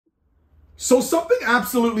So something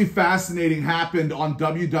absolutely fascinating happened on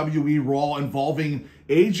WWE RAW involving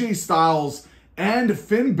AJ Styles and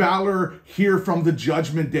Finn Balor here from the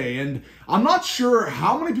Judgment Day. And I'm not sure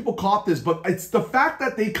how many people caught this, but it's the fact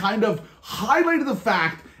that they kind of highlighted the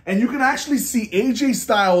fact, and you can actually see AJ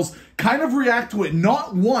Styles kind of react to it,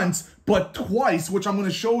 not once, but twice, which I'm going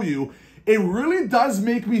to show you. It really does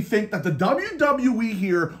make me think that the WWE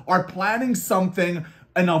here are planning something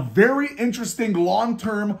and a very interesting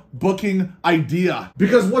long-term booking idea.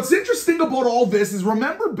 Because what's interesting about all this is,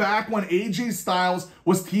 remember back when AJ Styles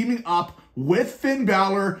was teaming up with Finn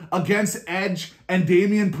Balor against Edge and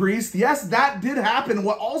Damian Priest? Yes, that did happen.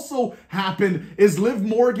 What also happened is Liv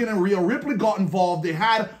Morgan and Rhea Ripley got involved. They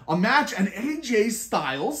had a match and AJ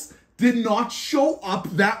Styles did not show up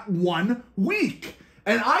that 1 week.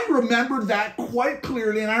 And I remember that quite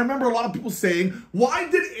clearly, and I remember a lot of people saying, why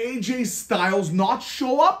did AJ Styles not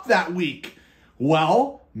show up that week?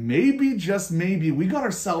 Well, maybe, just maybe, we got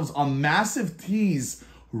ourselves a massive tease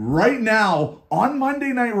right now on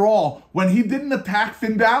Monday Night Raw when he didn't attack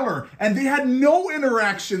Finn Balor. And they had no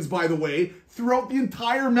interactions, by the way, throughout the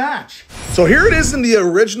entire match. So here it is in the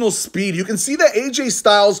original speed. You can see that AJ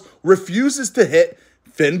Styles refuses to hit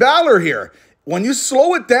Finn Balor here. When you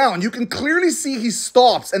slow it down, you can clearly see he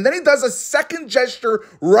stops, and then he does a second gesture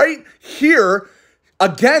right here,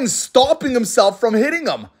 again stopping himself from hitting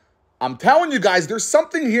him. I'm telling you guys, there's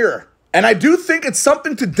something here. And I do think it's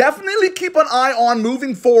something to definitely keep an eye on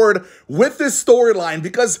moving forward with this storyline,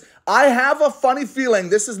 because I have a funny feeling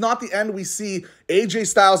this is not the end we see AJ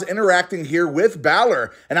Styles interacting here with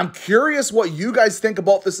Balor. And I'm curious what you guys think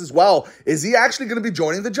about this as well. Is he actually going to be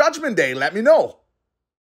joining the Judgment Day? Let me know.